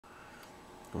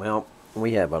Well,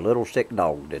 we have a little sick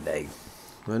dog today.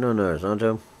 I don't know,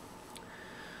 Sancho.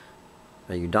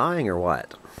 Are you dying or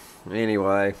what?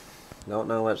 Anyway, don't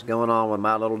know what's going on with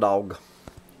my little dog.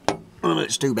 And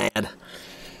it's too bad,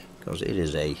 because it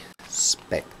is a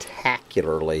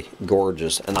spectacularly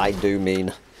gorgeous, and I do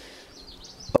mean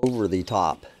over the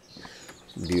top,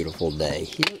 beautiful day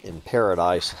here in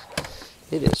paradise.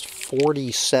 It is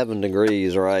 47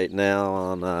 degrees right now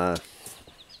on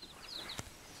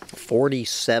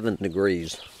 47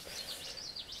 degrees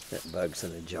at Bugs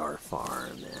in a Jar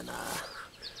Farm, and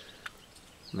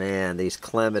man, these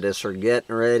clematis are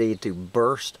getting ready to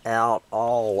burst out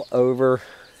all over.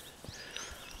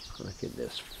 Look at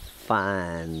this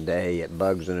fine day at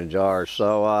Bugs in a Jar.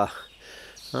 So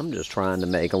I'm just trying to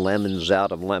make lemons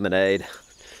out of lemonade,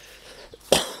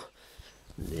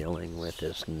 dealing with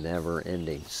this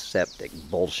never-ending septic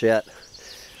bullshit.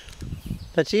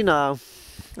 But you know,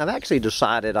 I've actually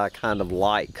decided I kind of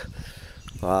like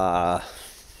my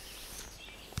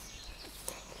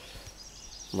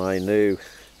new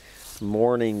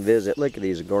morning visit. Look at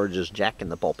these gorgeous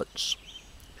jack-in-the-pulpits.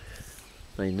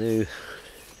 My new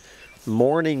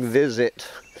morning visit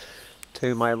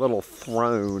to my little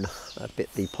throne up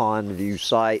at the pond view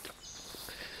site.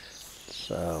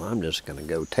 So I'm just going to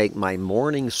go take my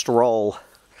morning stroll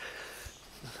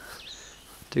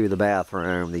to the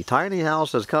bathroom. The tiny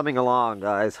house is coming along,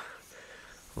 guys.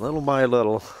 Little by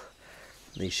little,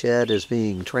 the shed is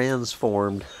being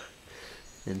transformed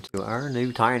into our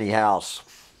new tiny house.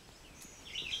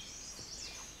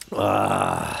 You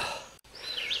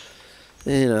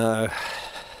know,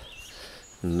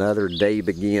 another day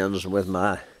begins with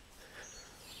my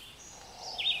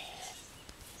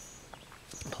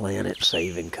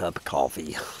planet-saving cup of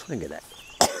coffee. Look at that.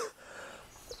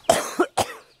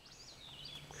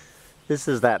 This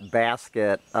is that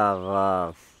basket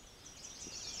of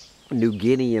New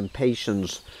Guinea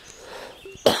impatiens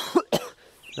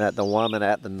that the woman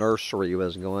at the nursery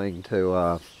was going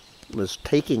to was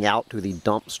taking out to the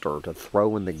dumpster to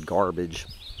throw in the garbage.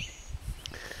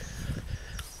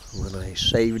 When I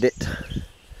saved it,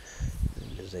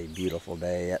 it is a beautiful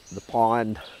day at the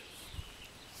pond.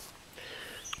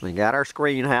 We got our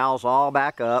screen house all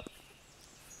back up.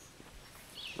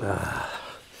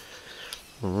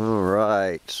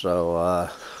 Alright, so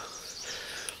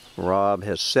Rob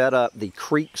has set up the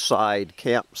creekside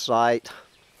campsite.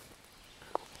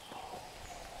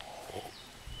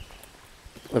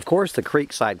 Of course, the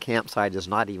creekside campsite is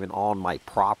not even on my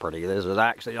property. This is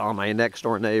actually on my next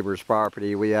door neighbor's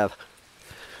property. We have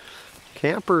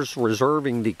campers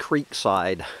reserving the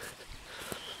creekside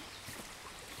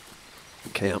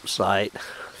campsite.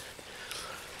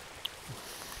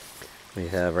 We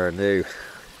have our new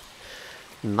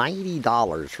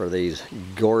 $90 for these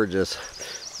gorgeous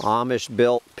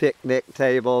Amish-built picnic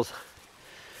tables.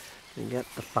 We got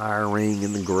the fire ring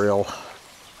and the grill.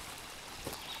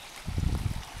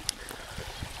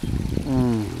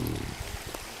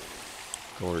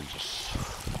 Gorgeous.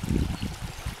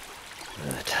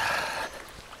 But,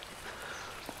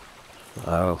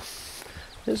 oh,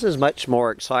 this is much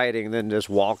more exciting than just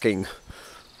walking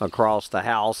across the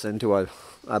house into a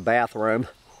bathroom.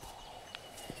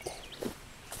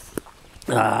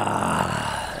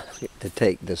 Get to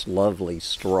take this lovely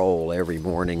stroll every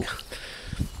morning.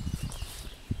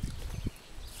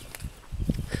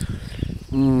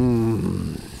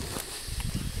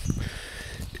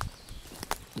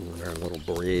 Our little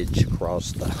bridge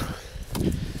across the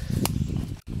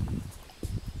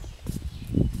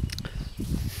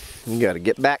You got to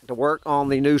get back to work on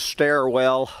the new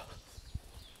stairwell.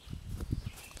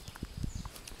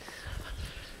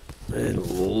 And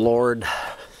Lord,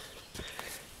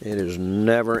 it is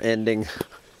never ending.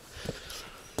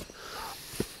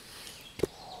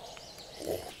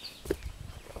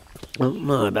 I don't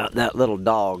know about that little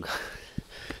dog.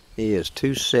 He is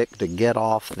too sick to get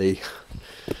off the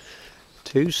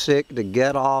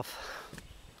the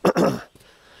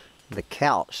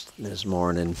couch this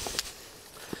morning.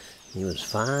 He was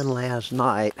fine last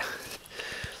night.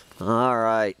 All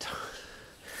right,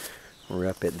 we're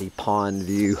up at the Pond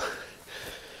View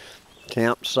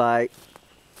campsite.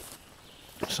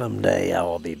 Someday I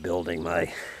will be building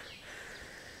my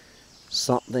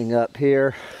something up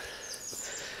here,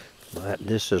 but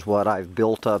this is what I've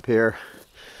built up here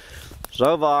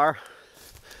so far.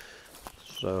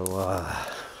 So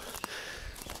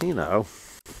you know,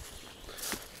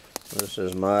 this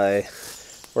is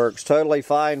works totally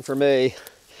fine for me.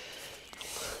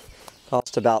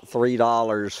 Cost about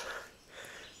 $3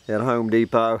 at Home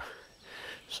Depot.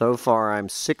 So far I'm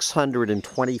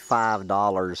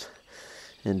 $625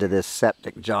 into this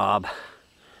septic job.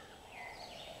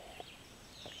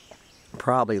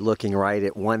 probably looking right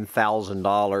at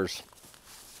 $1,000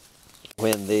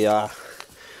 when the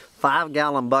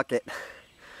 5-gallon bucket,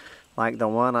 like the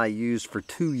one I used for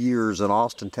 2 years in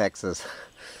Austin, Texas,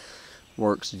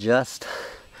 works just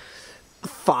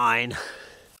fine.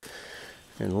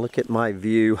 And look at my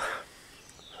view.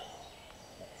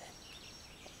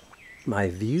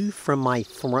 My view from my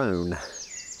throne.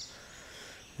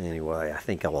 Anyway, I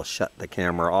think I will shut the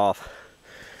camera off.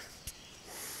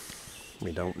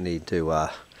 We don't need to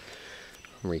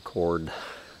record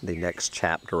the next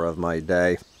chapter of my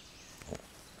day.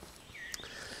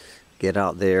 Get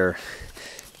out there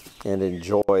and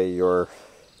enjoy your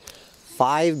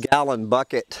 5-gallon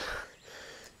bucket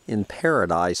in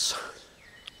paradise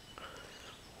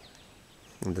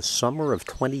in the summer of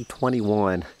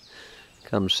 2021.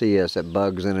 Come see us at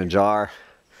Bugs in a Jar.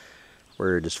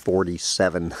 Where it is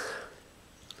 47.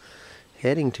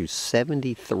 Heading to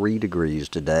 73 degrees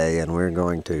today, and we're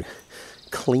going to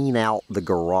clean out the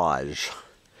garage.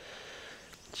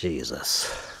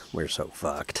 Jesus, we're so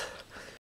fucked.